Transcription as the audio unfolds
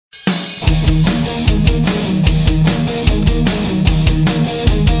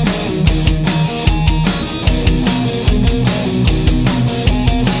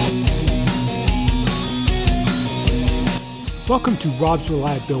Welcome to Rob's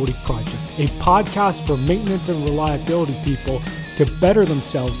Reliability Project, a podcast for maintenance and reliability people to better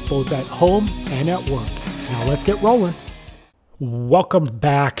themselves both at home and at work. Now let's get rolling. Welcome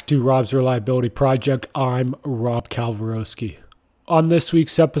back to Rob's Reliability Project. I'm Rob Kalwarowski. On this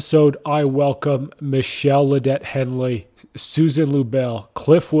week's episode, I welcome Michelle Ledette Henley, Susan Lubell,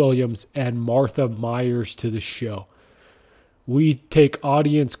 Cliff Williams, and Martha Myers to the show. We take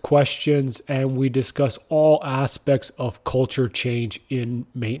audience questions and we discuss all aspects of culture change in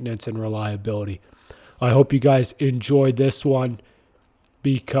maintenance and reliability. I hope you guys enjoy this one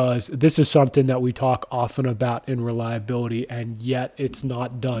because this is something that we talk often about in reliability, and yet it's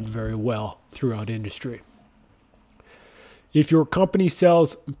not done very well throughout industry. If your company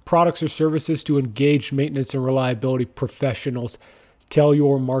sells products or services to engaged maintenance and reliability professionals, tell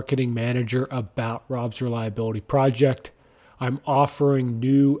your marketing manager about Rob's Reliability Project. I'm offering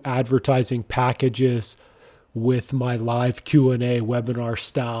new advertising packages with my live Q&A webinar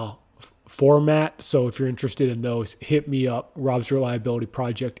style format. So if you're interested in those, hit me up,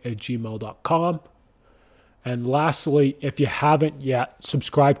 robsreliabilityproject@gmail.com. And lastly, if you haven't yet,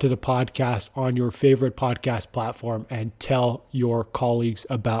 subscribe to the podcast on your favorite podcast platform and tell your colleagues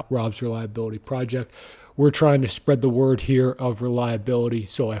about Rob's Reliability Project. We're trying to spread the word here of reliability.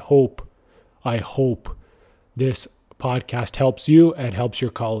 So I hope this podcast helps you and helps your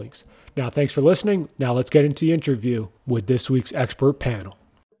colleagues. Now, thanks for listening. Now let's get into the interview with this week's expert panel.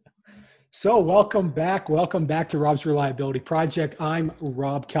 So welcome back to Rob's Reliability Project. I'm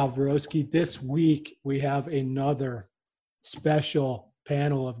Rob Kalwarowski. This week, we have another special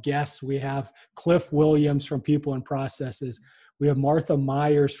panel of guests. We have Cliff Williams from People and Processes. We have Martha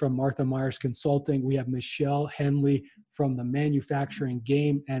Myers from Martha Myers Consulting. We have Michelle Henley from the Manufacturing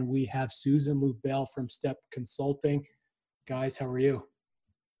Game. And we have Susan Lubell from Step Consulting. Guys, how are you?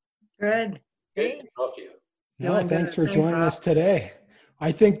 Good. Good to talk to you. No, thanks for joining us today.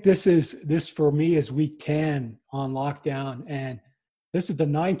 I think this for me is week 10 on lockdown, and this is the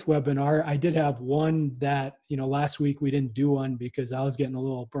 9th webinar. I did have one that, last week we didn't do one because I was getting a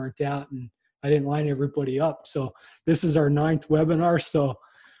little burnt out and I didn't line everybody up. So this is our 9th webinar. So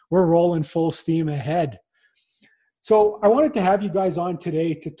we're rolling full steam ahead. So I wanted to have you guys on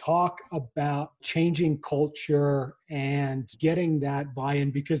today to talk about changing culture and getting that buy-in,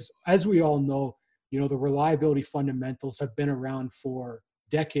 because as we all know, the reliability fundamentals have been around for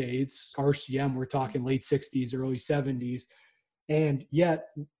decades. RCM, we're talking late 60s, early 70s. And yet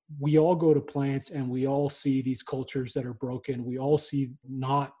we all go to plants and we all see these cultures that are broken. We all see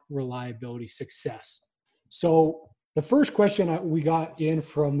not reliability success. So the first question we got in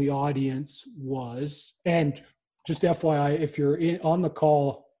from the audience was, and just FYI, if you're on the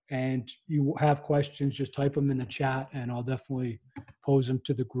call and you have questions, just type them in the chat and I'll definitely pose them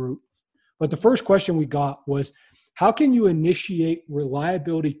to the group. But the first question we got was, how can you initiate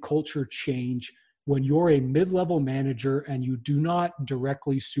reliability culture change when you're a mid-level manager and you do not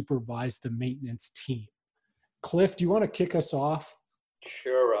directly supervise the maintenance team? Cliff, do you want to kick us off?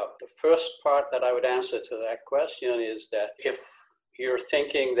 Sure. The first part that I would answer to that question is that if you're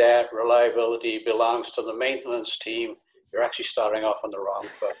thinking that reliability belongs to the maintenance team, you're actually starting off on the wrong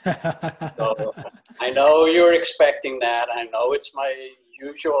foot. So I know you're expecting that. I know it's my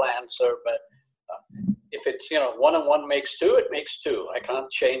usual answer, but if it's, 1 and 1 makes 2, it makes 2. I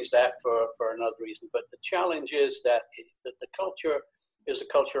can't change that for another reason. But the challenge is that the culture is the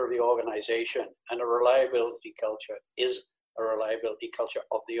culture of the organization, and a reliability culture is a reliability culture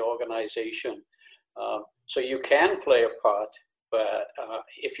of the organization. So you can play a part, but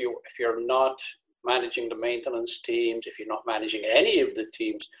if you're not managing the maintenance teams, if you're not managing any of the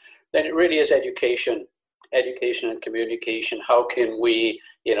teams, then it really is education and communication. How can we,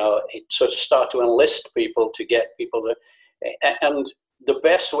 sort of start to enlist people to get people to, and the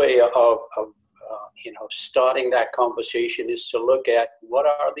best way of starting that conversation is to look at what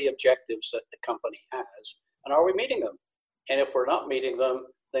are the objectives that the company has, and are we meeting them? And if we're not meeting them,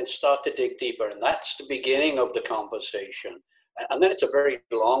 then start to dig deeper, and that's the beginning of the conversation. And then it's a very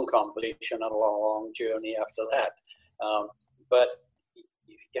long conversation and a long journey after that. But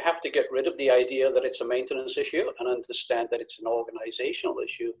you have to get rid of the idea that it's a maintenance issue and understand that it's an organizational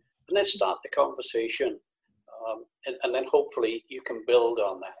issue, and then start the conversation. And then hopefully you can build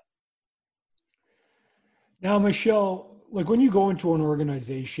on that. Now, Michelle, like when you go into an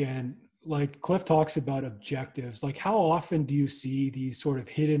organization, like Cliff talks about objectives, like how often do you see these sort of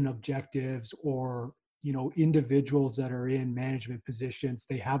hidden objectives or, individuals that are in management positions,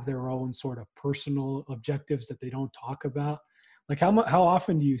 they have their own sort of personal objectives that they don't talk about? Like how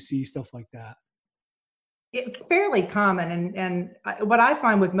often do you see stuff like that? It's fairly common, and what I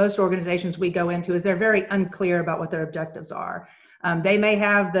find with most organizations we go into is they're very unclear about what their objectives are. They may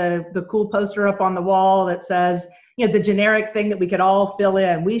have the cool poster up on the wall that says, the generic thing that we could all fill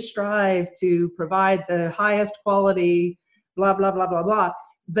in. We strive to provide the highest quality, blah, blah, blah, blah, blah.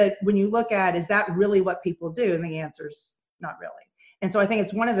 But when you look at, is that really what people do? And the answer is not really. And so I think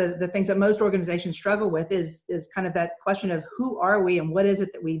it's one of the things that most organizations struggle with is kind of that question of who are we and what is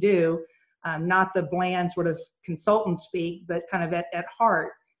it that we do? Not the bland sort of consultant speak, but kind of at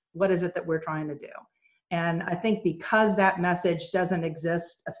heart, what is it that we're trying to do? And I think because that message doesn't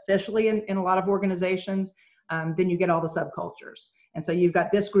exist officially in a lot of organizations, then you get all the subcultures. And so you've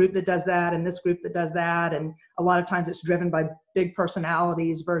got this group that does that and this group that does that. And a lot of times it's driven by big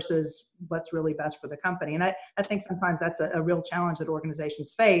personalities versus what's really best for the company. And I think sometimes that's a real challenge that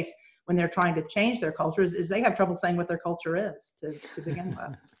organizations face when they're trying to change their cultures, is they have trouble saying what their culture is to begin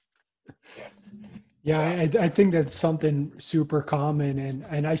with. Yeah, I think that's something super common,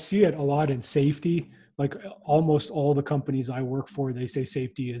 and I see it a lot in safety. Like almost all the companies I work for, they say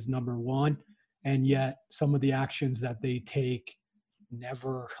safety is number one, and yet some of the actions that they take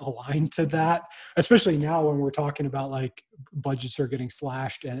never align to that, especially now when we're talking about like budgets are getting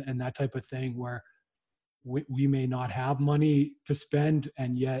slashed and that type of thing, where we may not have money to spend,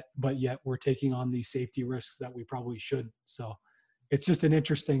 but yet we're taking on these safety risks that we probably should. So it's just an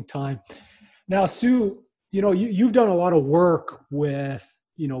interesting time. Now, Sue, you've done a lot of work with,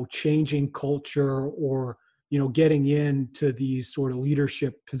 changing culture or, getting into these sort of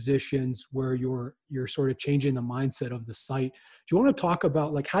leadership positions where you're sort of changing the mindset of the site. Do you want to talk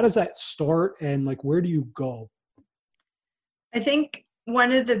about like, how does that start and like, where do you go? I think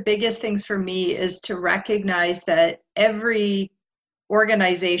one of the biggest things for me is to recognize that every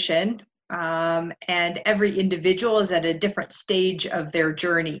organization and every individual is at a different stage of their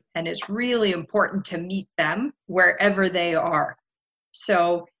journey, and it's really important to meet them wherever they are.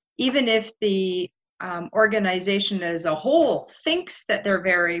 So even if the organization as a whole thinks that they're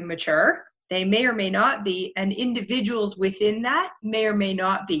very mature, they may or may not be, and individuals within that may or may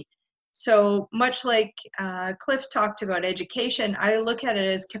not be. So much like Cliff talked about education, I look at it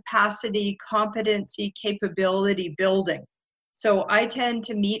as capacity, competency, capability building. So I tend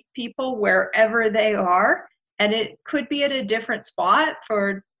to meet people wherever they are, and it could be at a different spot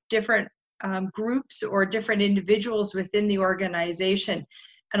for different groups or different individuals within the organization.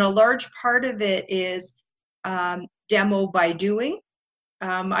 And a large part of it is demo by doing.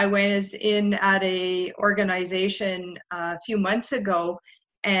 I was in at a organization a few months ago,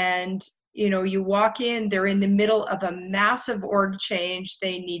 and you walk in, they're in the middle of a massive org change.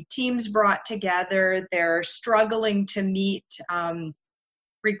 They need teams brought together. They're struggling to meet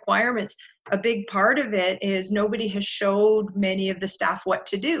requirements. A big part of it is nobody has showed many of the staff what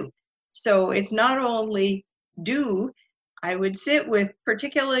to do. So it's not only do. I would sit with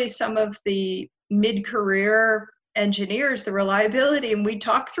particularly some of the mid-career engineers, the reliability, and we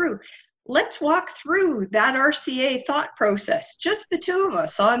talk through. Let's walk through that RCA thought process, just the two of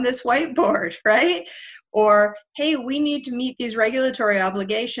us on this whiteboard, right? Or, hey, we need to meet these regulatory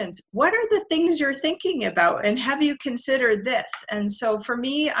obligations. What are the things you're thinking about? And have you considered this? And so for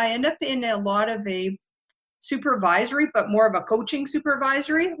me, I end up in a lot of a supervisory, but more of a coaching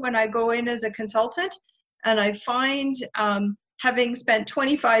supervisory when I go in as a consultant. And I find having spent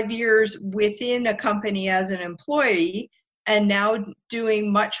 25 years within a company as an employee and now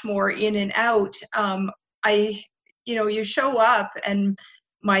doing much more in and out, you show up and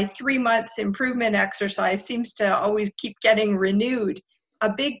my 3-month improvement exercise seems to always keep getting renewed.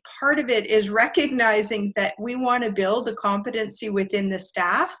 A big part of it is recognizing that we want to build a competency within the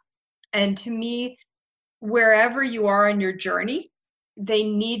staff. And to me, wherever you are in your journey, they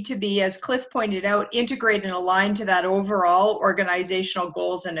need to be, as Cliff pointed out, integrated and aligned to that overall organizational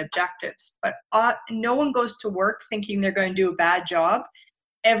goals and objectives. But no one goes to work thinking they're going to do a bad job.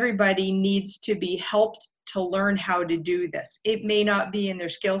 Everybody needs to be helped to learn how to do this. It may not be in their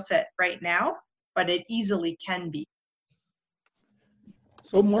skill set right now, but it easily can be.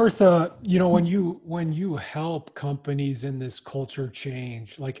 So Martha, when you help companies in this culture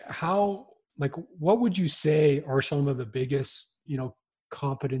change, what would you say are some of the biggest,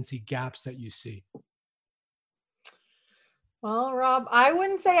 competency gaps that you see? Well, Rob, I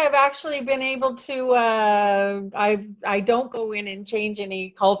wouldn't say I've actually been able to, I don't go in and change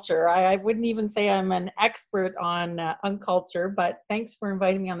any culture. I wouldn't even say I'm an expert on culture, but thanks for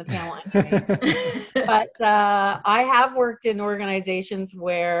inviting me on the panel. But I have worked in organizations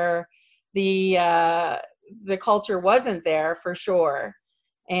where the culture wasn't there for sure.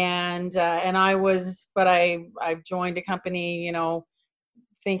 And I've joined a company,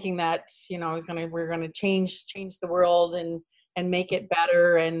 thinking that, you know, we're gonna change the world and make it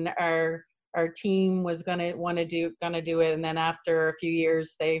better, and our team was gonna do it, and then after a few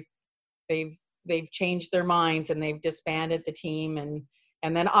years they've changed their minds and they've disbanded the team,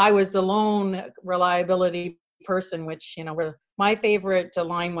 and then I was the lone reliability person, which, you know, my favorite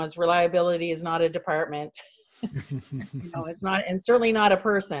line was, reliability is not a department. You know, it's not, and certainly not a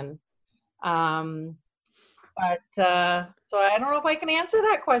person. But so I don't know if I can answer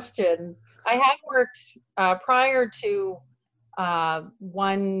that question. I have worked prior to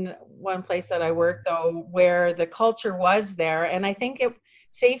one place that I worked, though, where the culture was there, and I think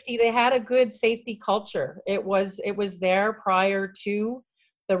safety, they had a good safety culture. It was there prior to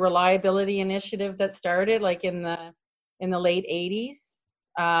the reliability initiative that started, like in the late 80s,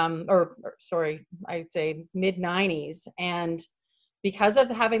 or sorry, I'd say mid 90s. And because of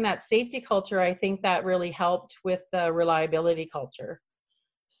having that safety culture, I think that really helped with the reliability culture.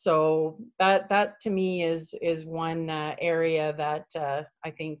 So that to me is one area that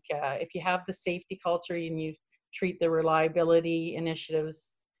I think if you have the safety culture and you treat the reliability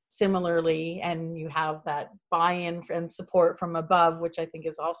initiatives similarly, and you have that buy-in and support from above, which I think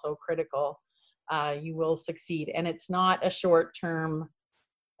is also critical, you will succeed. And it's not a short-term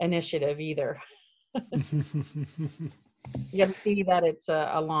initiative either. You got to see that it's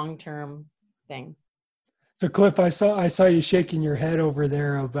a long-term thing. So Cliff, I saw you shaking your head over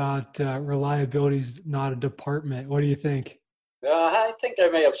there about reliability is not a department. What do you think? I think I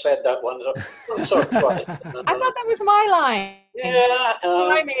may have said that one. Sort of quiet. I thought that was my line. Yeah.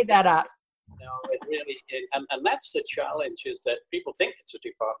 I made that up. No, it really, and that's the challenge, is that people think it's a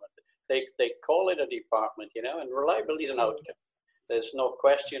department. They call it a department, you know, and reliability is an outcome. There's no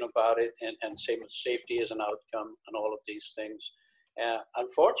question about it, and same as safety is an outcome, and all of these things.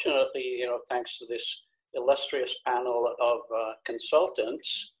 Unfortunately, you know, thanks to this illustrious panel of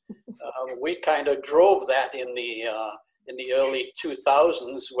consultants, we kind of drove that in the early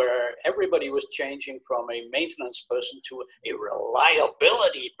 2000s, where everybody was changing from a maintenance person to a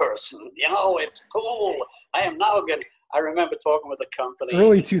reliability person. You know, it's cool. I am now good. I remember talking with a company.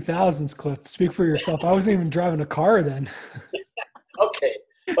 Early 2000s, Cliff. Speak for yourself. I wasn't even driving a car then. Okay,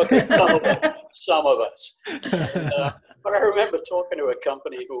 some of us. But I remember talking to a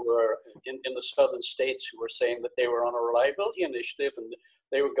company who were in the southern states, who were saying that they were on a reliability initiative, and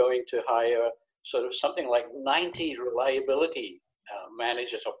they were going to hire sort of something like 90 reliability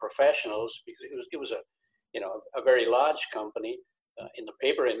managers or professionals, because it was a very large company in the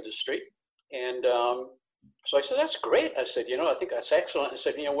paper industry. And so I said, that's great. I said, you know, I think that's excellent. I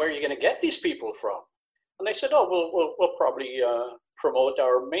said, you know, where are you going to get these people from? And they said, oh, we'll probably promote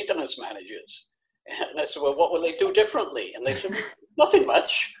our maintenance managers. And I said, well, what will they do differently? And they said, nothing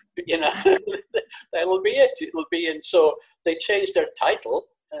much, you know. That'll be it. It'll be. And so they changed their title,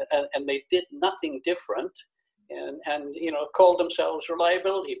 and they did nothing different, and you know, called themselves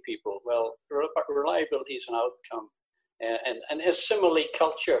reliability people. Well, reliability is an outcome, and similarly,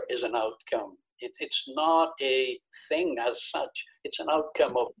 culture is an outcome. It's not a thing as such. It's an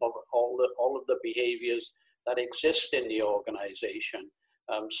outcome of all of the behaviors that exist in the organization.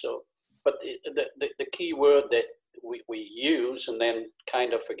 But the key word that we use and then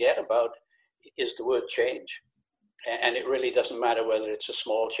kind of forget about is the word change. And it really doesn't matter whether it's a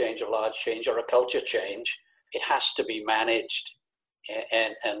small change, a large change, or a culture change. It has to be managed.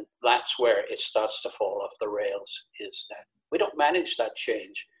 And that's where it starts to fall off the rails, is that we don't manage that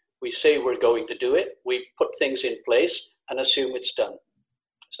change. We say we're going to do it. We put things in place and assume it's done.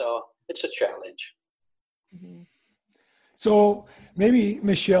 So it's a challenge. Mm-hmm. So maybe,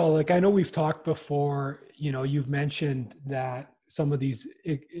 Michelle, like I know we've talked before, you know, you've mentioned that some of these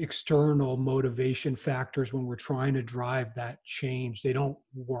external motivation factors, when we're trying to drive that change, they don't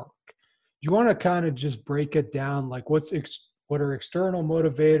work. Do you want to kind of just break it down? Like what are external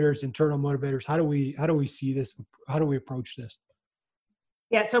motivators, internal motivators? How do we see this? How do we approach this?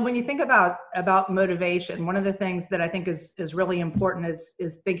 Yeah, so when you think about motivation, one of the things that I think is really important is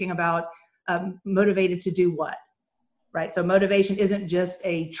thinking about motivated to do what, right? So motivation isn't just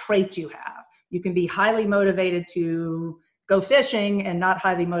a trait you have. You can be highly motivated to go fishing and not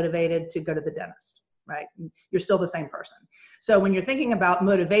highly motivated to go to the dentist, right? You're still the same person. So when you're thinking about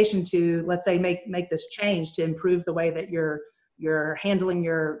motivation to, let's say, make this change to improve the way that you're handling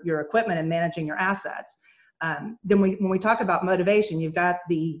your equipment and managing your assets, then when we talk about motivation, you've got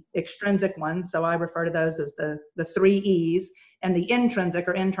the extrinsic ones. So I refer to those as the 3 E's, and the intrinsic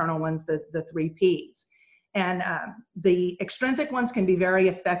or internal ones, the 3 P's. And the extrinsic ones can be very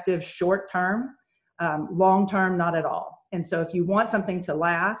effective short term, long term, not at all. And so if you want something to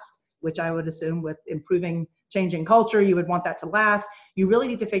last, which I would assume with improving, changing culture, you would want that to last. You really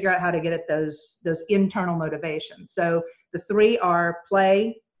need to figure out how to get at those internal motivations. So the three are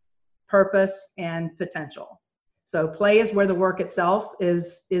play, purpose, and potential. So play is where the work itself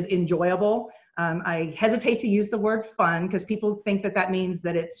is enjoyable. I hesitate to use the word fun because people think that means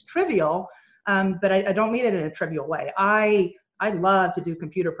that it's trivial, but I don't mean it in a trivial way. I love to do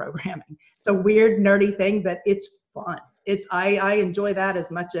computer programming. It's a weird, nerdy thing, but it's fun. I enjoy that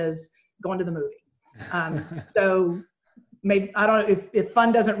as much as going to the movie. So maybe, I don't know if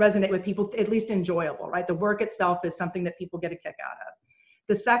fun doesn't resonate with people, at least enjoyable, right? The work itself is something that people get a kick out of.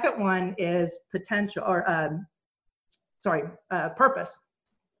 The second one is potential, or purpose.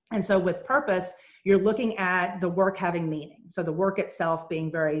 And so with purpose, you're looking at the work having meaning. So the work itself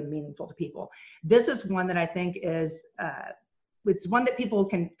being very meaningful to people. This is one that I think is, it's one that people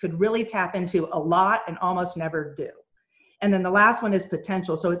could really tap into a lot and almost never do. And then the last one is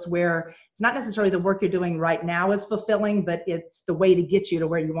potential. So it's where it's not necessarily the work you're doing right now is fulfilling, but it's the way to get you to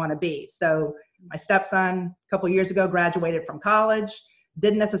where you want to be. So my stepson, a couple of years ago, graduated from college,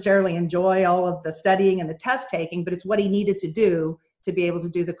 didn't necessarily enjoy all of the studying and the test taking, but it's what he needed to do to be able to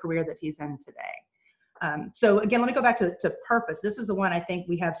do the career that he's in today. So again, let me go back to purpose. This is the one I think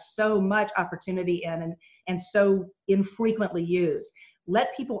we have so much opportunity in and so infrequently used.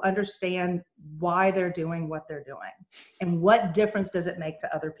 Let people understand why they're doing what they're doing and what difference does it make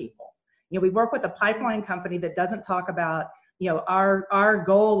to other people. You know, we work with a pipeline company that doesn't talk about, you know, our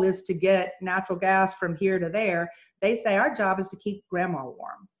goal is to get natural gas from here to there. They say our job is to keep grandma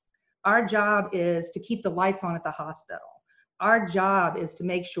warm. Our job is to keep the lights on at the hospital. Our job is to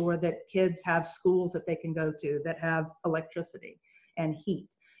make sure that kids have schools that they can go to that have electricity and heat.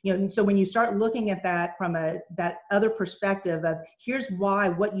 You know, and so when you start looking at that from that other perspective of here's why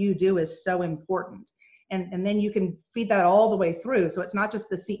what you do is so important. And then you can feed that all the way through. So it's not just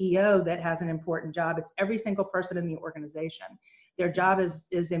the CEO that has an important job, it's every single person in the organization. Their job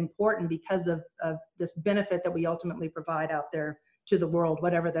is important because of this benefit that we ultimately provide out there to the world,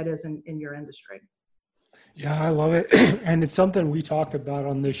 whatever that is in your industry. Yeah, I love it. And it's something we talked about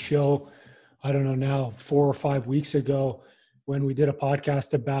on this show, I don't know now, 4 or 5 weeks ago, when we did a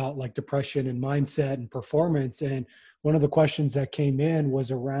podcast about like depression and mindset and performance. And one of the questions that came in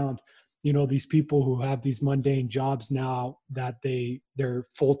was around, you know, these people who have these mundane jobs now that their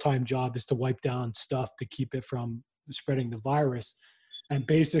full-time job is to wipe down stuff to keep it from spreading the virus. And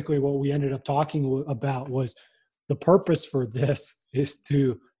basically what we ended up talking about was the purpose for this is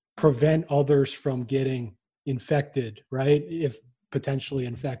to prevent others from getting infected, right? If potentially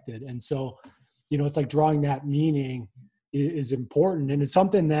infected. And so, you know, it's like drawing that meaning is important. And it's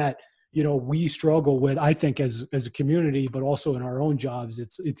something that, you know, we struggle with, I think, as a community, but also in our own jobs.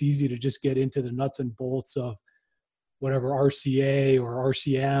 It's easy to just get into the nuts and bolts of whatever RCA or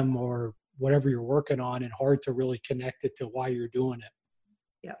RCM or whatever you're working on, and hard to really connect it to why you're doing it.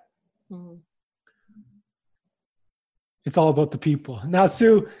 Yeah. Mm-hmm. It's all about the people. Now,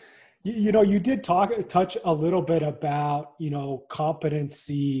 Sue, you know, you did touch a little bit about, you know,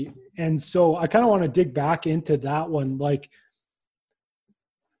 competency. And so I kind of want to dig back into that one. Like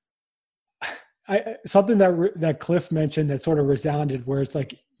something that Cliff mentioned that sort of resounded, where it's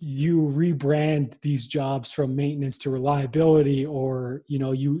like you rebrand these jobs from maintenance to reliability, or, you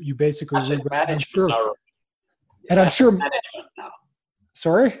know, you basically asset management. I'm sure. Management now.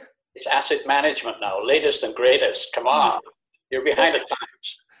 Sorry? It's asset management now, latest and greatest. Come on, you're behind the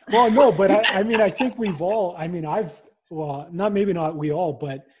times. Well, no, but I mean, I think we've all, I mean, not we all,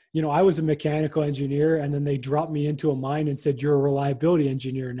 but, you know, I was a mechanical engineer, and then they dropped me into a mine and said, you're a reliability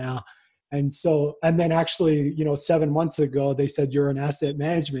engineer now. And so, and then actually, you know, 7 months ago, they said, you're an asset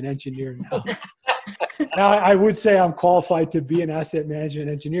management engineer now. Now, I would say I'm qualified to be an asset management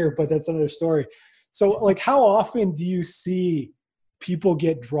engineer, but that's another story. So like, how often do you see people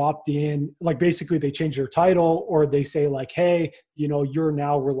get dropped in, like basically they change their title, or they say like, hey, you know, you're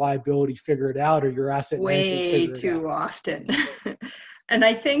now reliability, figure it out, or your asset management, figure it out? Way too often. And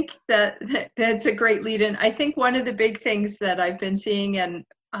I think that's a great lead in. I think one of the big things that I've been seeing, and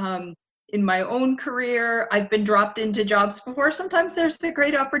in my own career, I've been dropped into jobs before. Sometimes there's a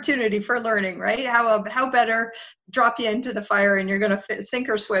great opportunity for learning, right? How better drop you into the fire and you're going to sink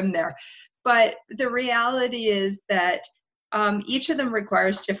or swim there. But the reality is that each of them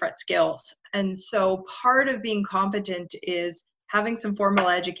requires different skills. And so part of being competent is having some formal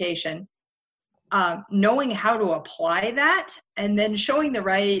education, knowing how to apply that, and then showing the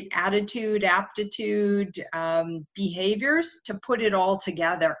right attitude, aptitude, behaviors to put it all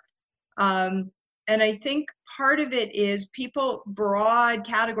together. And I think part of it is broad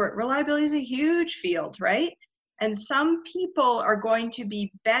category. Reliability is a huge field, right? And some people are going to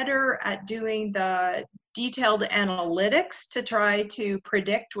be better at doing the detailed analytics to try to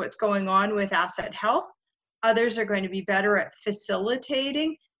predict what's going on with asset health. Others are going to be better at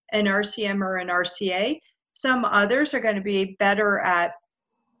facilitating an RCM or an RCA. Some others are going to be better at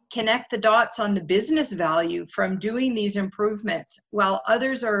connect the dots on the business value from doing these improvements, while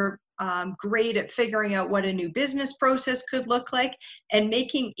others are great at figuring out what a new business process could look like and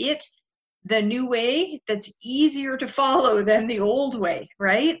making it the new way that's easier to follow than the old way,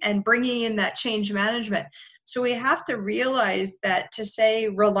 right? And bringing in that change management. So we have to realize that to say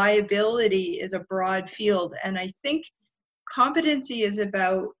reliability is a broad field. And I think competency is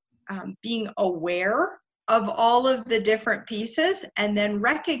about being aware of all of the different pieces and then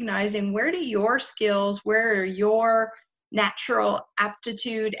recognizing where do your skills, where are your natural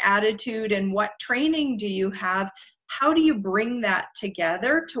aptitude, attitude, and what training do you have? How do you bring that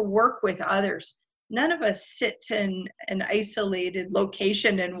together to work with others? None of us sits in an isolated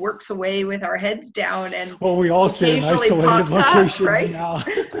location and works away with our heads down and well, we all sit in isolated locations right? now.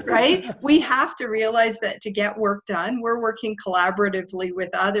 Right? We have to realize that to get work done, we're working collaboratively with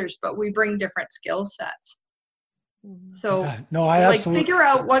others, but we bring different skill sets. So yeah, no, I absolutely figure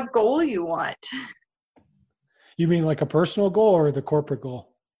out what goal you want. You mean like a personal goal or the corporate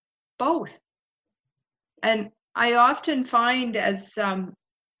goal? Both. And I often find as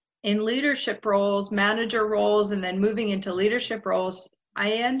in leadership roles, manager roles, and then moving into leadership roles,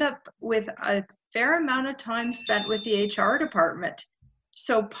 I end up with a fair amount of time spent with the HR department.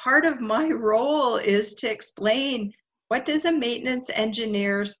 So part of my role is to explain what does a maintenance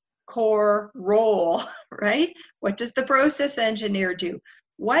engineer's core role, right? What does the process engineer do?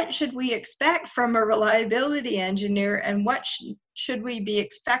 What should we expect from a reliability engineer, and what should we be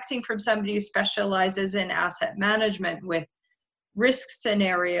expecting from somebody who specializes in asset management with risk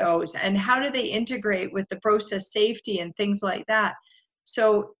scenarios, and how do they integrate with the process safety and things like that?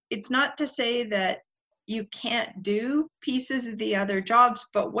 So it's not to say that you can't do pieces of the other jobs,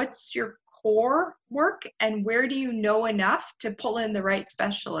 but what's your core work and where do you know enough to pull in the right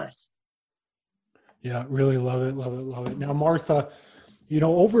specialists? Yeah, really love it, love it, love it. Now, Martha,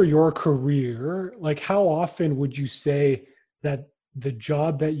 over your career, like how often would you say that the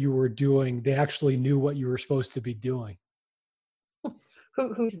job that you were doing, they actually knew what you were supposed to be doing?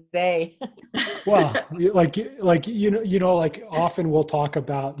 Who's they? Well, like often we'll talk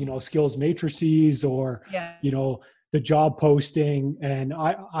about, skills matrices or, Yeah. The job posting. And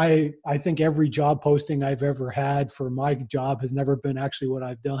I think every job posting I've ever had for my job has never been actually what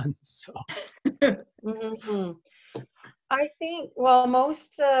I've done. So. Mm-hmm. I think, well,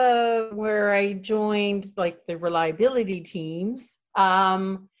 most where I joined, like the reliability teams,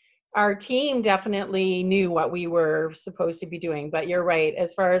 our team definitely knew what we were supposed to be doing. But you're right,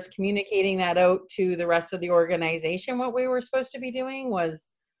 as far as communicating that out to the rest of the organization, what we were supposed to be doing was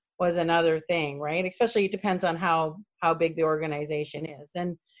another thing, right? Especially it depends on how big the organization is.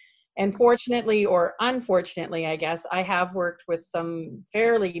 And fortunately or unfortunately, I guess, I have worked with some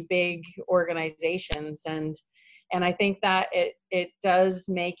fairly big organizations, and I think that it does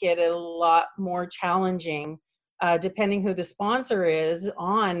make it a lot more challenging, depending who the sponsor is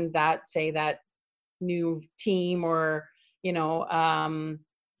on that, say, that new team, or,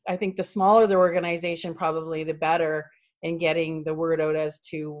 I think the smaller the organization, probably the better in getting the word out as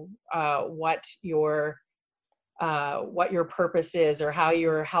to what your purpose is or how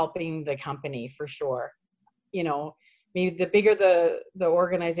you're helping the company, for sure. Maybe the bigger the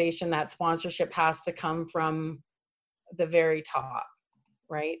organization, that sponsorship has to come from the very top,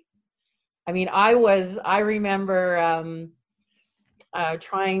 right? I mean, I remember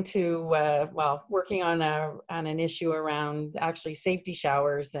trying to, working on an issue around actually safety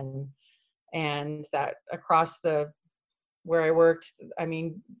showers, and that across where I worked, I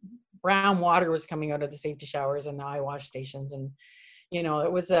mean, brown water was coming out of the safety showers and the eye wash stations. And,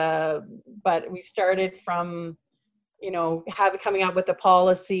 it was but we started from, coming up with a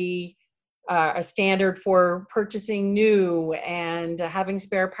policy, a standard for purchasing new, and having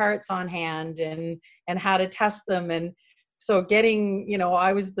spare parts on hand, and how to test them. And so getting,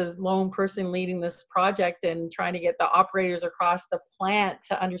 I was the lone person leading this project and trying to get the operators across the plant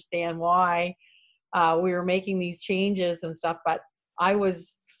to understand why we were making these changes and stuff. But I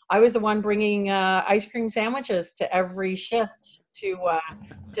was the one bringing ice cream sandwiches to every shift to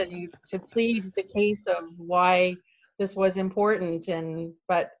plead the case of why this was important. And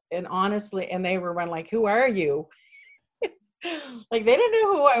honestly, and they were like, "Who are you?" Like, they didn't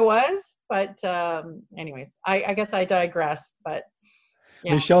know who I was. But anyways, I guess I digress. But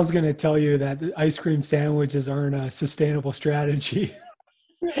yeah. Michelle's going to tell you that the ice cream sandwiches aren't a sustainable strategy.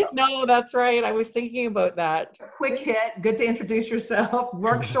 No, that's right. I was thinking about that. Quick hit, good to introduce yourself.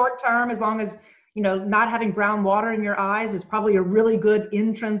 Work short term, as long as, not having brown water in your eyes is probably a really good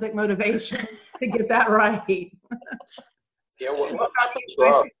intrinsic motivation to get that right. Yeah, what happens,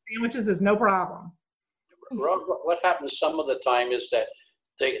 Rob? Sandwiches is no problem. Rob, what happens some of the time is that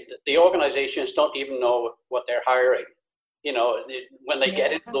the organizations don't even know what they're hiring. When they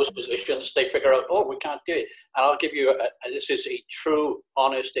get into those positions, they figure out, oh, we can't do it. And I'll give you, this is a true,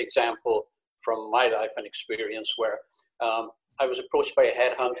 honest example from my life and experience where I was approached by a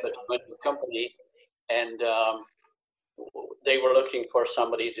headhunter to join the company, and they were looking for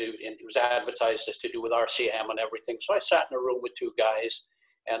somebody it was advertised as to do with RCM and everything. So I sat in a room with two guys,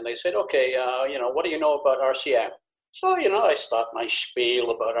 and they said, okay, what do you know about RCM? So, I start my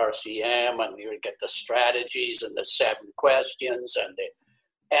spiel about RCM, and you get the strategies and the 7 questions,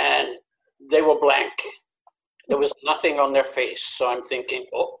 and they were blank. There was nothing on their face. So I'm thinking,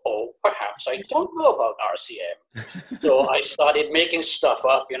 perhaps I don't know about RCM. So I started making stuff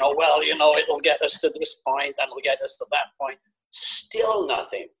up, it'll get us to this point, and it'll get us to that point. Still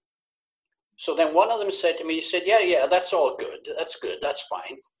nothing. So then one of them said to me, he said, yeah, that's all good. That's good. That's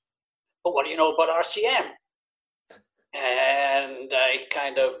fine. But what do you know about RCM? And I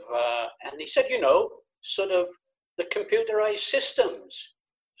kind of, and he said, sort of the computerized systems.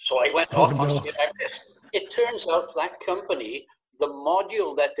 So I went off on something like this. It turns out that company, the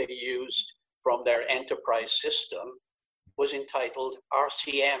module that they used from their enterprise system was entitled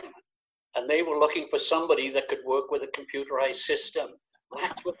RCM. And they were looking for somebody that could work with a computerized system.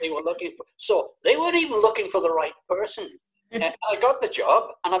 That's what they were looking for. So they weren't even looking for the right person. And I got the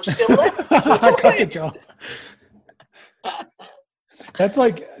job, and I'm still there. I got the job. That's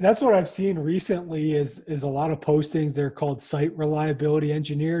what I've seen recently is a lot of postings. They're called site reliability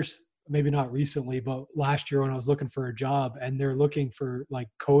engineers. Maybe not recently, but last year when I was looking for a job, and they're looking for like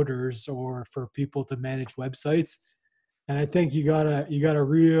coders or for people to manage websites. And I think you gotta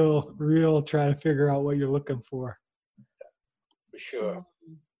real try to figure out what you're looking for. For sure.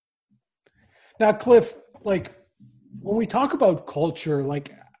 Now, Cliff, like when we talk about culture,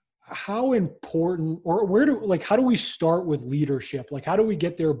 like how important, or how do we start with leadership? Like how do we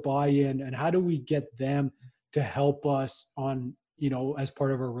get their buy-in, and how do we get them to help us on, as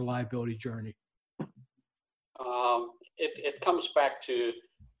part of our reliability journey? It comes back to,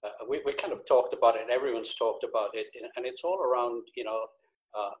 we kind of talked about it, everyone's talked about it, and it's all around,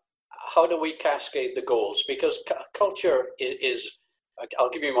 how do we cascade the goals? Because culture is, I'll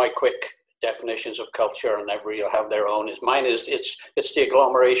give you my quick definitions of culture, and everybody will have their own. It's the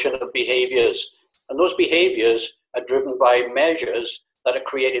agglomeration of behaviors, and those behaviors are driven by measures that are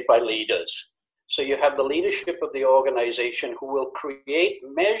created by leaders. So you have the leadership of the organization who will create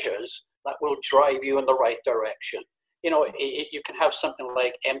measures that will drive you in the right direction. You can have something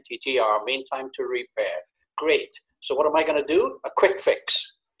like MTTR, mean time to repair. Great. So what am I going to do? A quick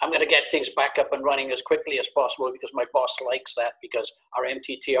fix. I'm going to get things back up and running as quickly as possible because my boss likes that, because our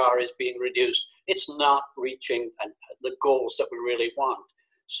MTTR is being reduced. It's not reaching the goals that we really want.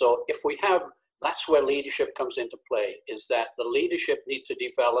 So if we have, that's where leadership comes into play, is that the leadership needs to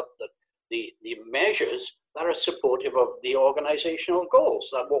develop the measures that are supportive of the organizational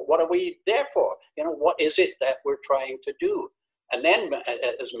goals. What are we there for? What is it that we're trying to do? And then,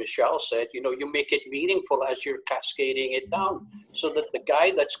 as Michelle said, you make it meaningful as you're cascading it down, so that the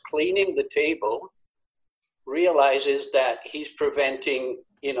guy that's cleaning the table realizes that he's preventing,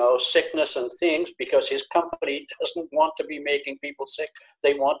 sickness and things, because his company doesn't want to be making people sick.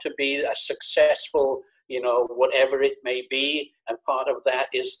 They want to be a successful, whatever it may be. And part of that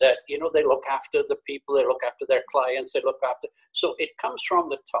is that, they look after the people, they look after their clients, they look after. So it comes from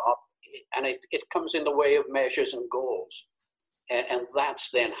the top, and it comes in the way of measures and goals. And that's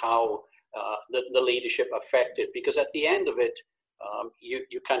then how the leadership affected, because at the end of it,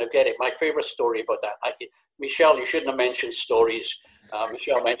 you kind of get it. My favorite story about that, Michelle, you shouldn't have mentioned stories.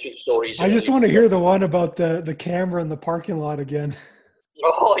 Michelle mentioned stories. I just want to hear the one about the camera in the parking lot again.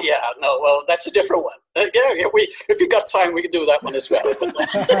 Oh, yeah. No, well, that's a different one. If you got time, we can do that one as well.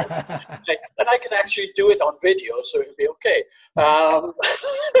 And I can actually do it on video, so it'll be okay.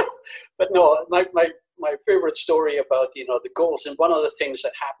 But no, my favorite story about, the goals, and one of the things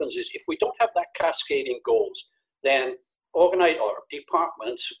that happens is if we don't have that cascading goals, then organized or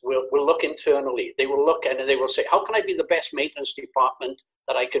departments will look internally. They will look and they will say, how can I be the best maintenance department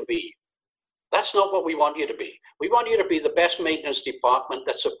that I can be? That's not what we want you to be. We want you to be the best maintenance department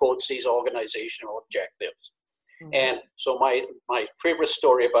that supports these organizational objectives. Mm-hmm. And so my favorite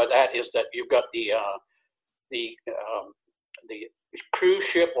story about that is that you've got the cruise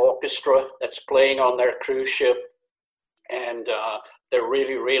ship orchestra that's playing on their cruise ship, and they're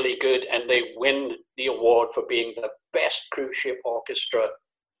really, really good, and they win the award for being the best cruise ship orchestra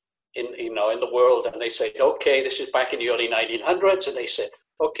in the world. And they said, okay, this is back in the early 1900s, and they said,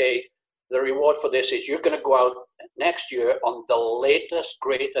 okay, the reward for this is you're going to go out next year on the latest,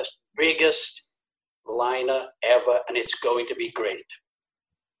 greatest, biggest liner ever, and it's going to be great.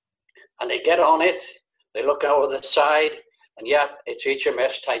 And they get on it, they look out of the side, and yeah, it's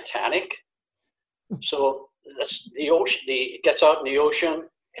HMS Titanic. So the ocean, it gets out in the ocean,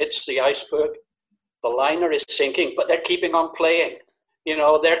 hits the iceberg, the liner is sinking, but they're keeping on playing.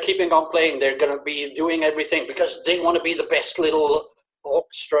 They're keeping on playing. They're going to be doing everything because they want to be the best little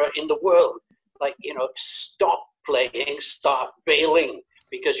orchestra in the world. Like, stop playing, start bailing,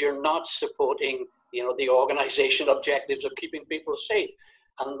 because you're not supporting, the organization objectives of keeping people safe.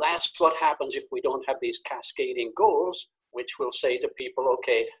 And that's what happens if we don't have these cascading goals, which will say to people,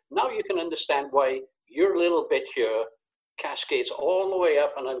 okay, now you can understand why your little bit here cascades all the way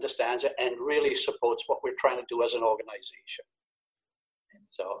up and understands it and really supports what we're trying to do as an organization.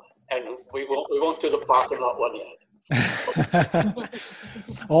 So, and we won't do the parking lot one yet.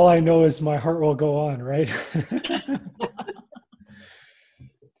 All I know is my heart will go on, right?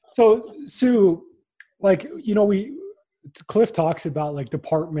 So, Sue, Cliff talks about like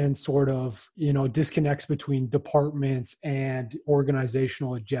departments sort of, disconnects between departments and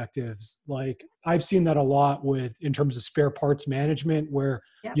organizational objectives. Like I've seen that a lot in terms of spare parts management where,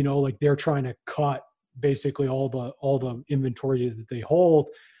 like they're trying to cut basically all the inventory that they hold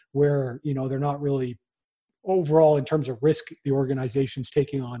where, they're not really overall in terms of risk, the organization's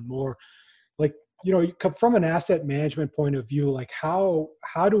taking on more. Like, from an asset management point of view, like how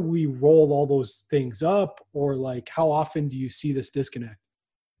do we roll all those things up, or like how often do you see this disconnect?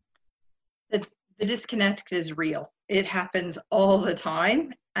 The disconnect is real. It happens all the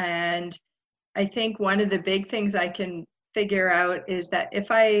time. And I think one of the big things I can figure out is that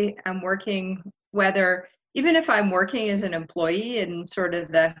if I am working, even if I'm working as an employee in sort of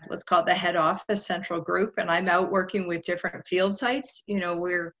let's call it the head office central group, and I'm out working with different field sites,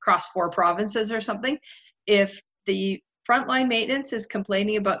 we're across 4 provinces or something. If the frontline maintenance is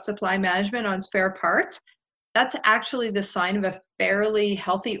complaining about supply management on spare parts, that's actually the sign of a fairly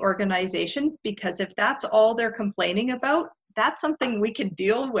healthy organization, because if that's all they're complaining about, that's something we can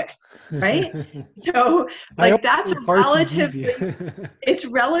deal with, right? So like that's it's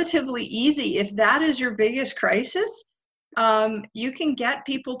relatively easy. If that is your biggest crisis, you can get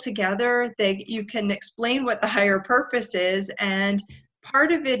people together, you can explain what the higher purpose is, and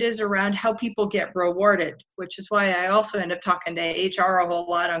part of it is around how people get rewarded, which is why I also end up talking to HR a whole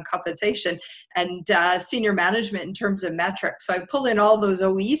lot on compensation and senior management in terms of metrics. So I pull in all those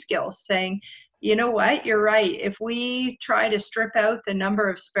OE skills saying, you know what, you're right. If we try to strip out the number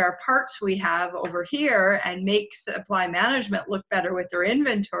of spare parts we have over here and make supply management look better with their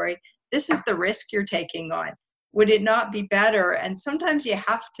inventory, this is the risk you're taking on. Would it not be better? And sometimes you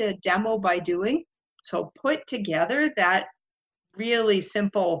have to demo by doing. So put together that really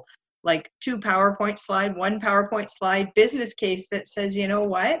simple, like 2 PowerPoint slide, 1 PowerPoint slide business case that says, you know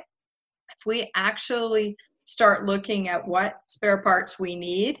what, if we actually start looking at what spare parts we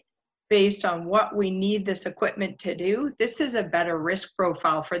need, based on what we need this equipment to do, this is a better risk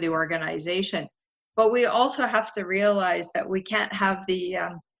profile for the organization. But we also have to realize that we can't have the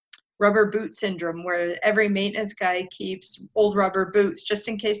rubber boot syndrome where every maintenance guy keeps old rubber boots just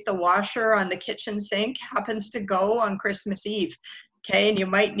in case the washer on the kitchen sink happens to go on Christmas Eve. Okay, and you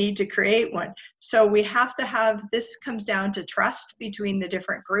might need to create one. So we have to have, this comes down to trust between the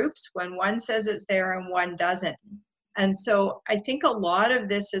different groups when one says it's there and one doesn't. And so I think a lot of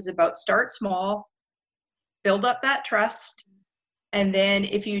this is about start small, build up that trust. And then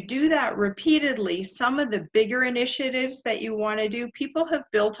if you do that repeatedly, some of the bigger initiatives that you want to do, people have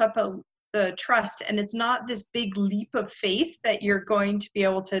built up the trust, and it's not this big leap of faith that you're going to be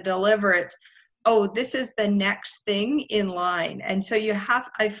able to deliver. It's, oh, this is the next thing in line. And so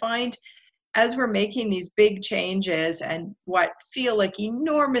I find as we're making these big changes and what feel like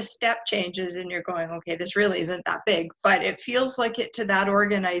enormous step changes, and you're going, okay, this really isn't that big, but it feels like it to that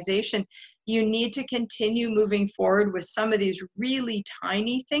organization, you need to continue moving forward with some of these really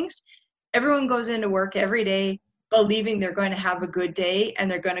tiny things. Everyone goes into work every day believing they're going to have a good day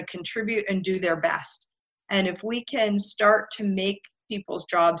and they're going to contribute and do their best. And if we can start to make people's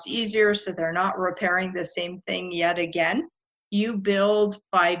jobs easier so they're not repairing the same thing yet again, you build,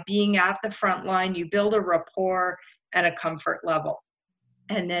 by being at the front line, you build a rapport and a comfort level.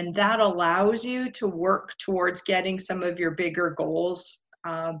 And then that allows you to work towards getting some of your bigger goals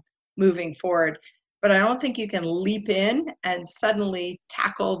moving forward. but I don't think you can leap in and suddenly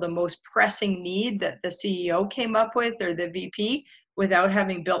tackle the most pressing need that the CEO came up with or the VP without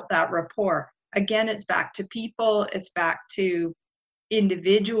having built that rapport. Again, it's back to people, it's back to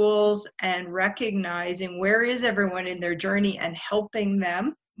individuals, and recognizing where is everyone in their journey and helping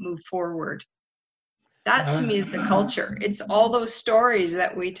them move forward. That to me is the culture. It's all those stories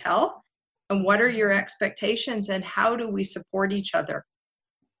that we tell, and what are your expectations and how do we support each other?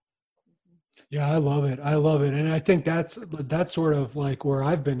 Yeah, I love it. I love it. And I think that's sort of like where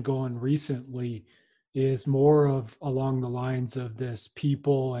I've been going recently, is more of along the lines of this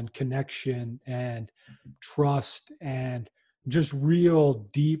people and connection and trust and just real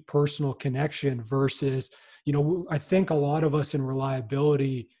deep personal connection versus, I think a lot of us in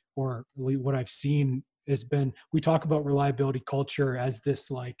reliability, or what I've seen has been, we talk about reliability culture as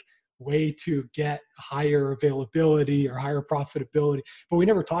this like way to get higher availability or higher profitability, but we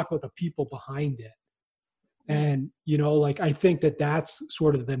never talk about the people behind it. And, like, I think that that's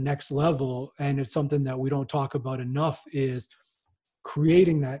sort of the next level. And it's something that we don't talk about enough, is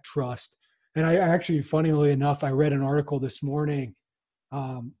creating that trust. And I actually, funnily enough, I read an article this morning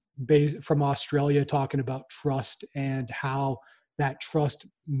from Australia talking about trust and how that trust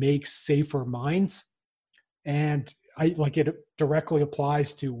makes safer minds. And it directly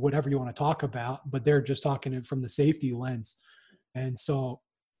applies to whatever you want to talk about, but they're just talking it from the safety lens. And so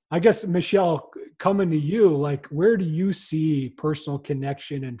I guess, Michelle, coming to you, like, where do you see personal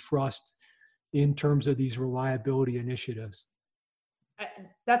connection and trust in terms of these reliability initiatives?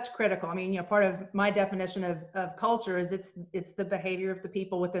 That's critical. I mean, part of my definition of culture is it's the behavior of the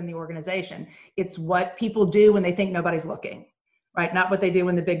people within the organization. It's what people do when they think nobody's looking, right? Not what they do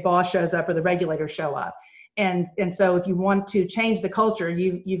when the big boss shows up or the regulators show up. And so if you want to change the culture,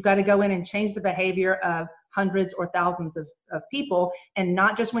 you've got to go in and change the behavior of hundreds or thousands of people, and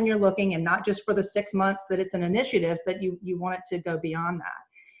not just when you're looking, and not just for the 6 months that it's an initiative, but you want it to go beyond that.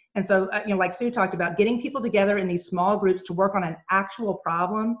 And so, like Sue talked about, getting people together in these small groups to work on an actual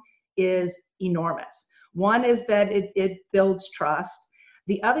problem is enormous. One is that it builds trust.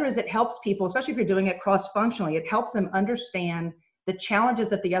 The other is it helps people, especially if you're doing it cross-functionally, it helps them understand the challenges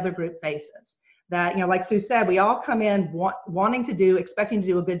that the other group faces. That, like Sue said, we all come in expecting to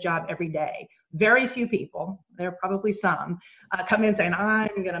do a good job every day. Very few people, there are probably some, come in saying, I'm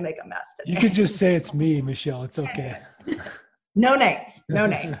going to make a mess today. You could just say it's me, Michelle. It's okay. No names.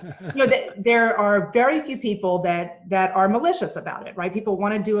 There are very few people that are malicious about it, right? People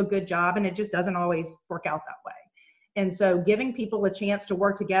want to do a good job, and it just doesn't always work out that way. And so giving people a chance to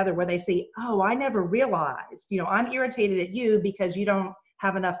work together where they say, oh, I never realized, I'm irritated at you because you don't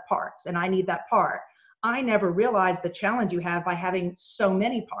have enough parts and I need that part. I never realized the challenge you have by having so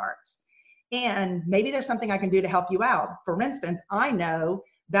many parts. And maybe there's something I can do to help you out. For instance, I know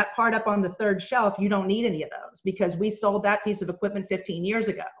that part up on the third shelf, you don't need any of those because we sold that piece of equipment 15 years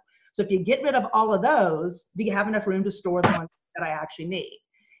ago. So if you get rid of all of those, do you have enough room to store the ones that I actually need?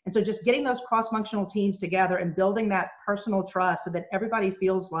 And so just getting those cross-functional teams together and building that personal trust so that everybody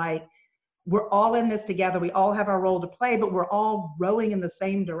feels like we're all in this together. We all have our role to play, but we're all rowing in the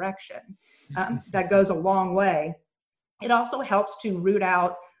same direction. That goes a long way. It also helps to root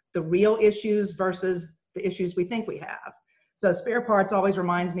out the real issues versus the issues we think we have. So spare parts always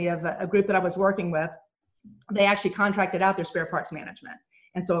reminds me of a group that I was working with. They actually contracted out their spare parts management.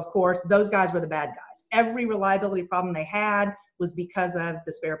 And so, of course, those guys were the bad guys. Every reliability problem they had was because of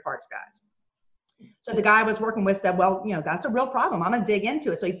the spare parts guys. So the guy I was working with said, well, that's a real problem. I'm going to dig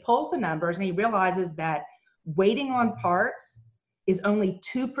into it. So he pulls the numbers and he realizes that waiting on parts is only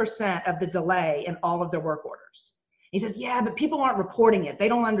 2% of the delay in all of their work orders. He says, yeah, but people aren't reporting it. They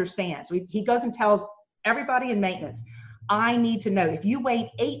don't understand. So he goes and tells everybody in maintenance, I need to know. If you wait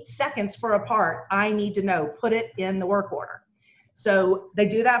 8 seconds for a part, I need to know. Put it in the work order. So they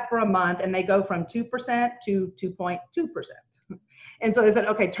do that for a month and they go from 2% to 2.2%. And so they said,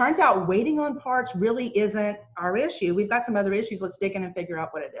 okay, turns out waiting on parts really isn't our issue. We've got some other issues. Let's dig in and figure out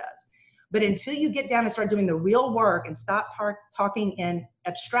what it is. But until you get down and start doing the real work and stop talking in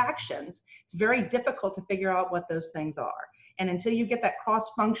abstractions, it's very difficult to figure out what those things are. And until you get that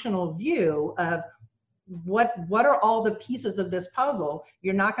cross-functional view of what are all the pieces of this puzzle,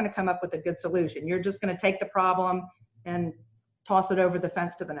 you're not going to come up with a good solution. You're just going to take the problem and toss it over the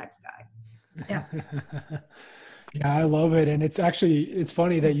fence to the next guy. Yeah. Yeah, I love it. And it's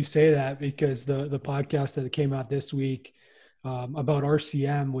funny that you say that, because the podcast that came out this week about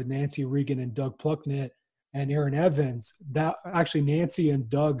RCM with Nancy Regan and Doug Plucknett and Aaron Evans, that actually Nancy and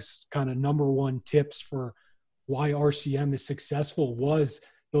Doug's kind of number one tips for why RCM is successful was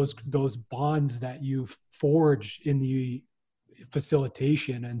those bonds that you forge in the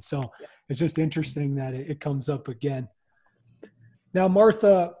facilitation. And so it's just interesting that it comes up again. Now,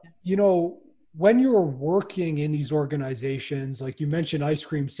 Martha, when you were working in these organizations, like you mentioned ice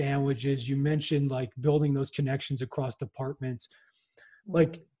cream sandwiches, you mentioned like building those connections across departments,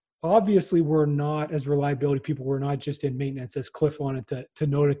 like obviously we're not, as reliability people, we're not just in maintenance, as Cliff wanted to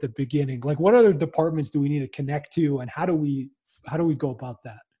note at the beginning. Like what other departments do we need to connect to, and how do we go about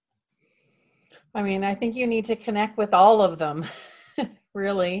that? I mean, I think you need to connect with all of them,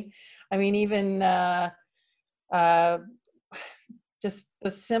 really. I mean, even just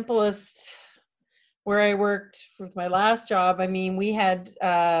the simplest, where I worked with my last job, I mean, we had,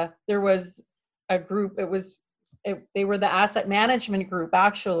 there was a group, they were the asset management group,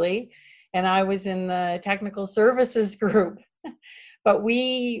 actually, and I was in the technical services group. But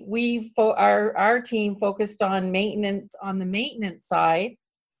our team focused on maintenance, on the maintenance side,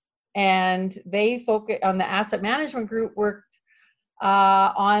 and they focused on the asset management group, worked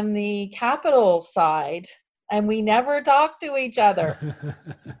on the capital side, and we never talked to each other.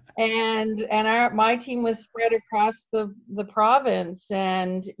 And my team was spread across the province,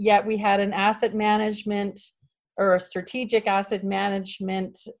 and yet we had an asset management or a strategic asset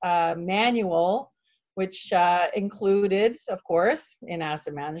management manual, which included, of course, in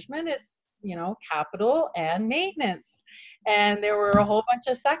asset management, it's, capital and maintenance. And there were a whole bunch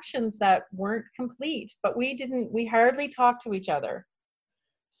of sections that weren't complete, but we hardly talked to each other.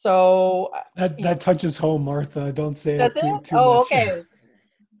 So that touches home, Martha. Don't say it too much. Okay.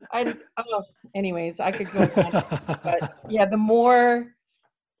 Anyways, I could go on, but yeah, the more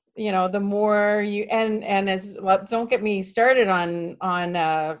you, and as well, don't get me started on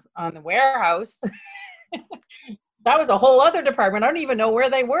the warehouse. That was a whole other department. I don't even know where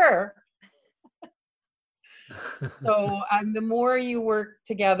they were. So the more you work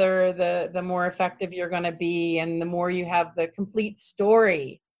together, the more effective you're going to be, and the more you have the complete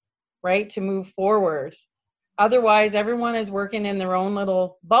story, right, to move forward. Otherwise, everyone is working in their own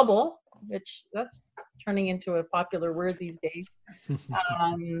little bubble, which that's turning into a popular word these days,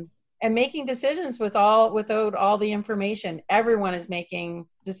 and making decisions without all the information. Everyone is making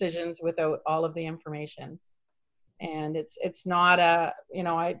decisions without all of the information. And it's not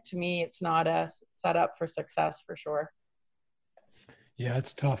to me, it's not a setup for success for sure. Yeah,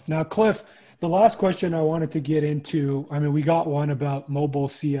 it's tough. Now, Cliff, the last question I wanted to get into, I mean, we got one about mobile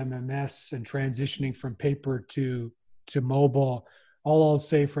CMMS and transitioning from paper to mobile. All I'll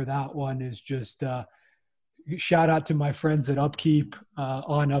say for that one is just shout out to my friends at Upkeep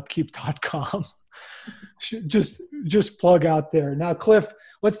on upkeep.com. just plug out there. Now, Cliff,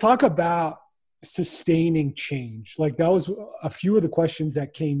 let's talk about sustaining change. Like that was a few of the questions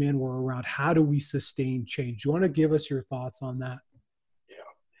that came in were around how do we sustain change? You want to give us your thoughts on that?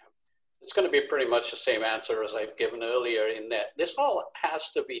 It's going to be pretty much the same answer as I've given earlier, in that this all has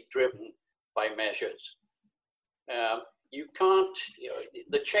to be driven by measures. You can't,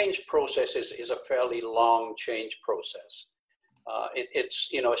 the change process is a fairly long change process. It's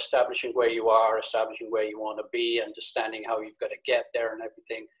establishing where you are, establishing where you want to be, understanding how you've got to get there and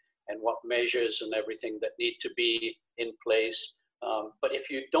everything, and what measures and everything that need to be in place. But if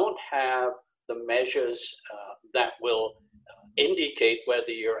you don't have the measures that will indicate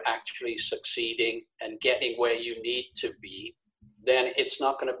whether you're actually succeeding and getting where you need to be, then it's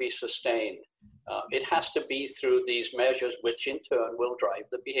not going to be sustained. It has to be through these measures, which in turn will drive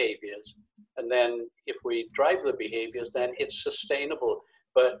the behaviors. And then if we drive the behaviors, then it's sustainable.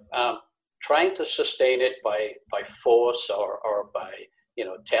 But trying to sustain it by force or by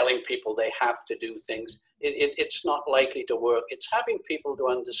telling people they have to do things, it's not likely to work. It's having people to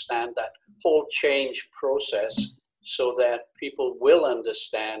understand that whole change process, so that people will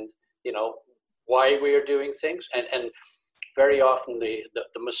understand, why we're doing things. And very often the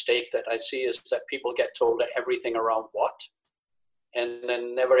mistake that I see is that people get told everything around what, and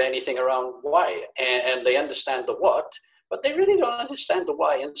then never anything around why. And they understand the what, but they really don't understand the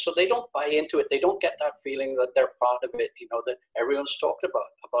why. And so they don't buy into it. They don't get that feeling that they're part of it, that everyone's talked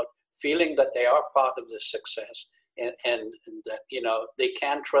about feeling that they are part of the success, and that, they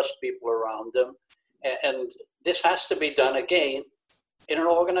can trust people around them. And this has to be done again in an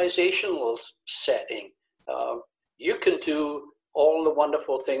organizational setting. You can do all the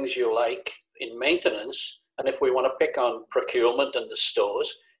wonderful things you like in maintenance, and if we want to pick on procurement and the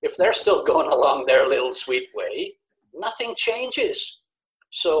stores, if they're still going along their little sweet way, nothing changes.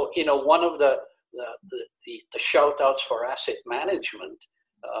 So, one of the shout outs for asset management,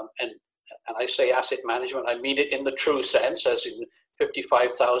 and I say asset management, I mean it in the true sense, as in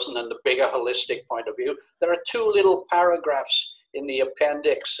 55,000 and the bigger holistic point of view. There are two little paragraphs in the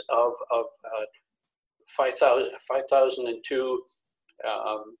appendix of 5002,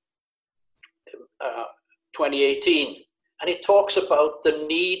 2018, and it talks about the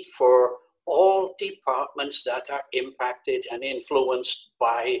need for all departments that are impacted and influenced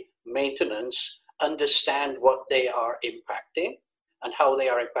by maintenance understand what they are impacting and how they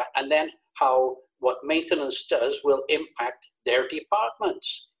are and then how what maintenance does will impact their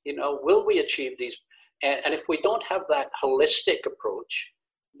departments. Will we achieve these? And if we don't have that holistic approach,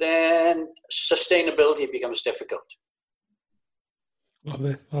 then sustainability becomes difficult. Love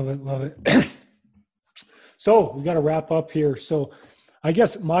it, love it, love it. So we got to wrap up here. So I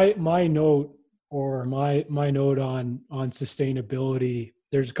guess my note on sustainability,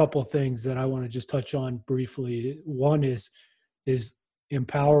 there's a couple of things that I want to just touch on briefly. One is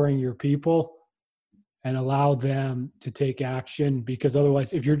empowering your people and allow them to take action, because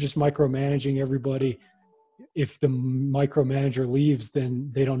otherwise, if you're just micromanaging everybody, if the micromanager leaves,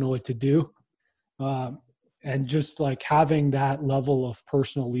 then they don't know what to do. And just like having that level of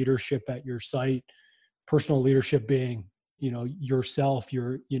personal leadership at your site, personal leadership being, yourself,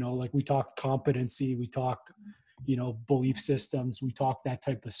 like we talked competency, we talked, belief systems, we talked that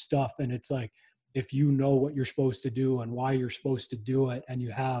type of stuff. And it's like, if you know what you're supposed to do and why you're supposed to do it, and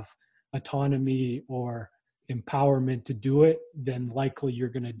you have autonomy or empowerment to do it, then likely you're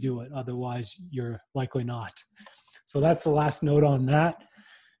going to do it. Otherwise, you're likely not. So that's the last note on that.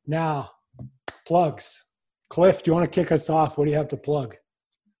 Now, plugs. Cliff, do you want to kick us off? What do you have to plug?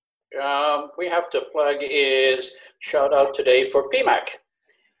 We have to plug is shout out today for PMAC,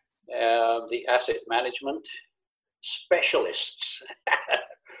 the asset management specialists.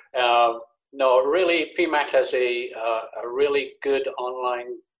 No, really, PMAC has a really good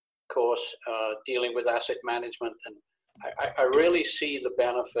online course dealing with asset management, and I really see the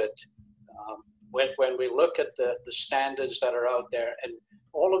benefit when we look at the standards that are out there and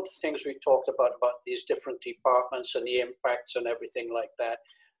all of the things we talked about these different departments and the impacts and everything like that.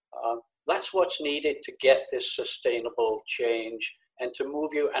 That's what's needed to get this sustainable change and to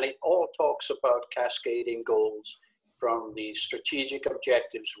move you. And it all talks about cascading goals from the strategic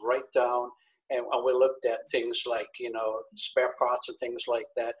objectives right down. And we looked at things like, spare parts and things like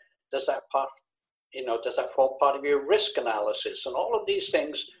that. Does that form part of your risk analysis and all of these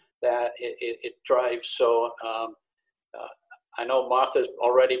things that it drives? So I know Martha's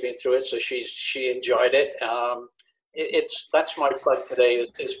already been through it, so she enjoyed it. That's my plug today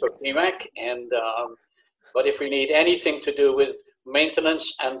is for PMAC. And but if we need anything to do with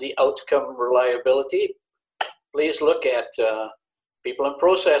maintenance and the outcome reliability, please look at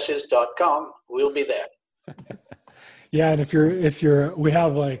peopleandprocesses.com. We'll be there. Yeah, and if you're, we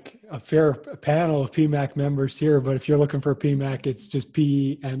have like a fair panel of PMAC members here, but if you're looking for PMAC, it's just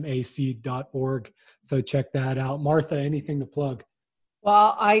pemac.org. So check that out. Martha, anything to plug?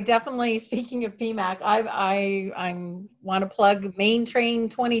 Well, I definitely, speaking of PMAC, I want to plug Main Train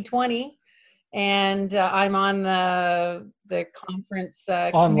 2020, and I'm on the conference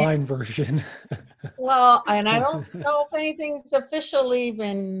online version. Well, and I don't know if anything's officially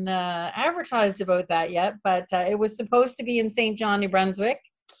been advertised about that yet, but it was supposed to be in St. John, New Brunswick,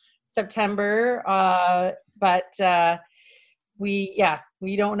 September, but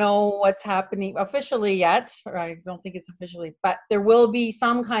we don't know what's happening officially yet, or I don't think it's officially, but there will be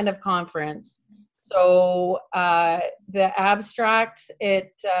some kind of conference. So the abstracts,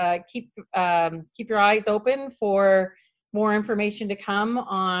 keep your eyes open for more information to come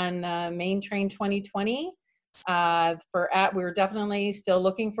on Main Train 2020. We're definitely still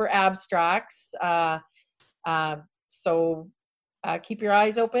looking for abstracts. So keep your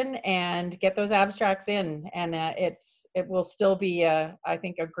eyes open and get those abstracts in, and it will still be I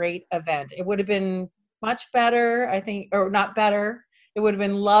think a great event. It would have been much better, I think, or not better. It would have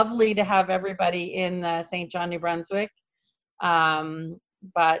been lovely to have everybody in St. John, New Brunswick.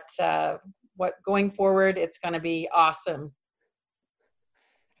 But going forward, it's going to be awesome.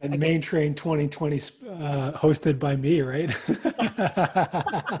 And Main Train 2020 hosted by me, right?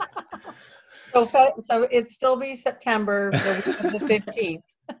 So it still be September the 15th.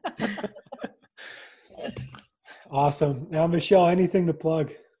 Awesome. Now, Michelle, anything to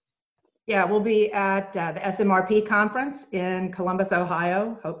plug? Yeah, we'll be at the SMRP conference in Columbus,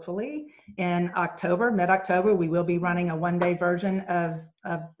 Ohio, hopefully in October, mid-October. We will be running a one-day version of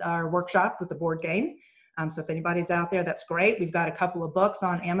our workshop with the board game. So if anybody's out there, that's great. We've got a couple of books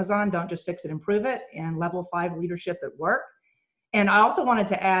on Amazon, Don't Just Fix It, Improve It, and Level 5 Leadership at Work. And I also wanted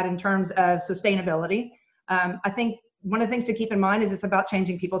to add, in terms of sustainability, I think one of the things to keep in mind is it's about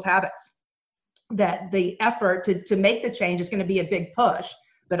changing people's habits. That the effort to make the change is going to be a big push,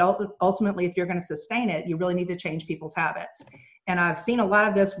 but ultimately, if you're going to sustain it, you really need to change people's habits. And I've seen a lot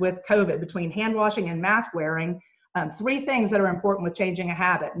of this with COVID, between hand washing and mask wearing. 3 things that are important with changing a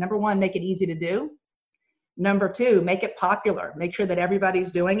habit. Number 1, make it easy to do. Number 2, make it popular. Make sure that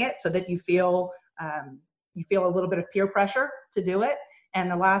everybody's doing it so that you feel a little bit of peer pressure to do it.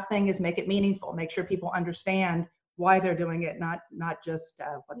 And the last thing is make it meaningful. Make sure people understand why they're doing it, not just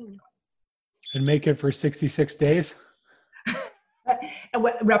what they're doing. And make it for 66 days.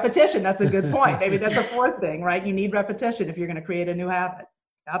 Repetition, that's a good point. Maybe that's a 4th thing, right? You need repetition if you're going to create a new habit.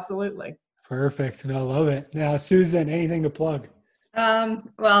 Absolutely. Perfect. No, I love it. Now, Susan, anything to plug?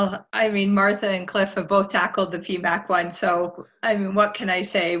 Well, I mean, Martha and Cliff have both tackled the PMAC one. So, I mean, what can I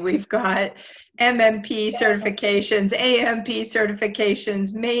say? We've got MMP certifications, AMP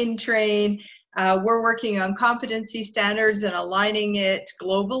certifications, main train. We're working on competency standards and aligning it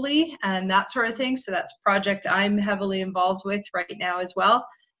globally and that sort of thing. So that's a project I'm heavily involved with right now as well.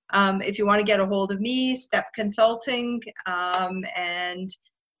 If you want to get a hold of me, Step Consulting, and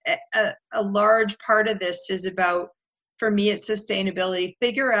a large part of this is about, for me, it's sustainability.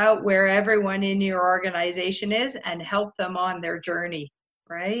 Figure out where everyone in your organization is and help them on their journey,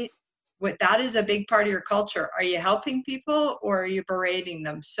 right? That is a big part of your culture. Are you helping people or are you berating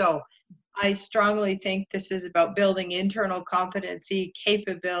them? So I strongly think this is about building internal competency,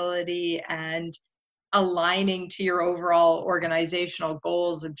 capability, and aligning to your overall organizational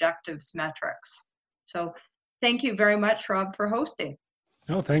goals, objectives, metrics. So thank you very much, Rob, for hosting.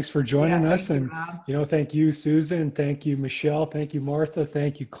 No, thanks for joining us. You, and, Rob. Thank you, Susan. Thank you, Michelle. Thank you, Martha.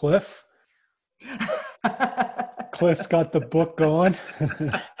 Thank you, Cliff. Cliff's got the book going.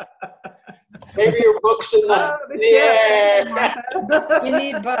 Maybe your book's in the You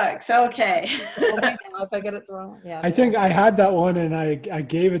need books. Okay. If I get it wrong, yeah. I think I had that one and I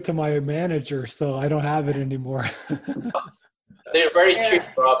gave it to my manager, so I don't have it anymore. They're very cheap,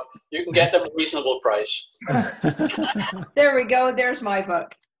 Rob. You can get them at a reasonable price. There we go. There's my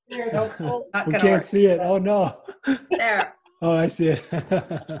book. There's We can't see it. Oh, no. There. Oh, I see it.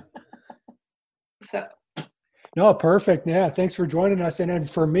 So. No, perfect. Yeah, thanks for joining us. And then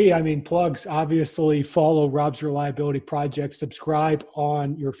for me, I mean, plugs, obviously follow Rob's Reliability Project, subscribe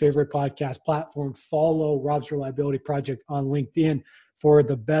on your favorite podcast platform, follow Rob's Reliability Project on LinkedIn for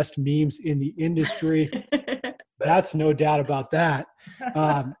the best memes in the industry. That's no doubt about that.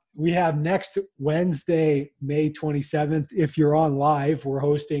 We have next Wednesday, May 27th. If you're on live, we're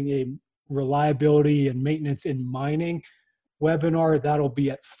hosting a reliability and maintenance in mining webinar. That'll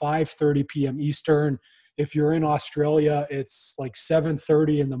be at 5:30 p.m. Eastern. If you're in Australia, it's like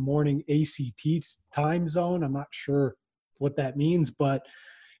 7:30 in the morning ACT time zone. I'm not sure what that means, but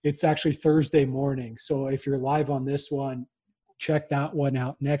it's actually Thursday morning. So if you're live on this one, check that one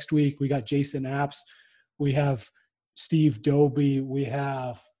out. Next week, we got Jason Apps. We have Steve Doby. We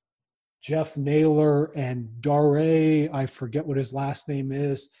have Jeff Naylor and Dare. I forget what his last name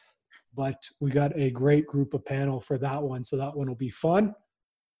is, but we got a great group of panel for that one. So that one will be fun.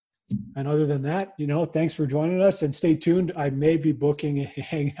 And other than that, thanks for joining us and stay tuned. I may be booking a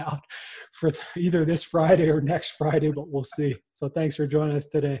hangout for either this Friday or next Friday, but we'll see. So thanks for joining us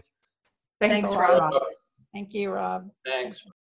today. Thanks, Rob. Thank you, Rob. Thanks.